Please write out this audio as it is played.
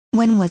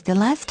When was the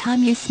last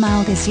time you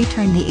smiled as you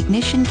turned the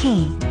ignition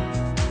key?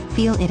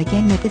 Feel it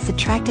again with this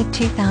attractive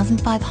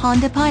 2005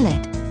 Honda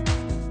Pilot.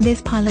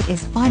 This Pilot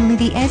is finally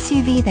the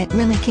SUV that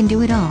really can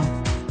do it all.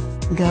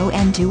 Go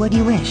and do what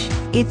you wish,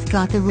 it's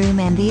got the room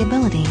and the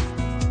ability.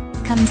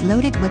 Comes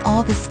loaded with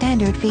all the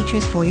standard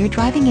features for your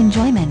driving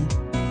enjoyment.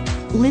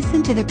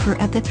 Listen to the purr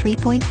of the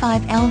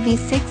 3.5L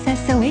V6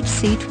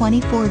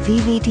 SOHC24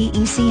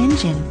 VVT-EC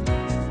engine.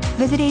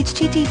 Visit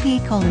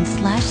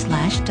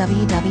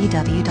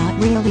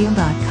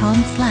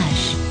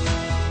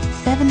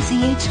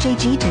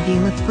http://www.realdeal.com/7chjg to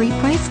view a free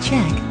price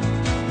check.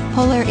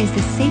 Polar is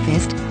the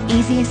safest,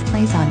 easiest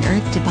place on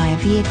earth to buy a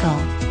vehicle.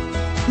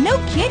 No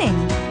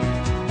kidding!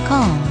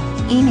 Call,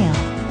 email,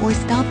 or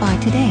stop by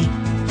today.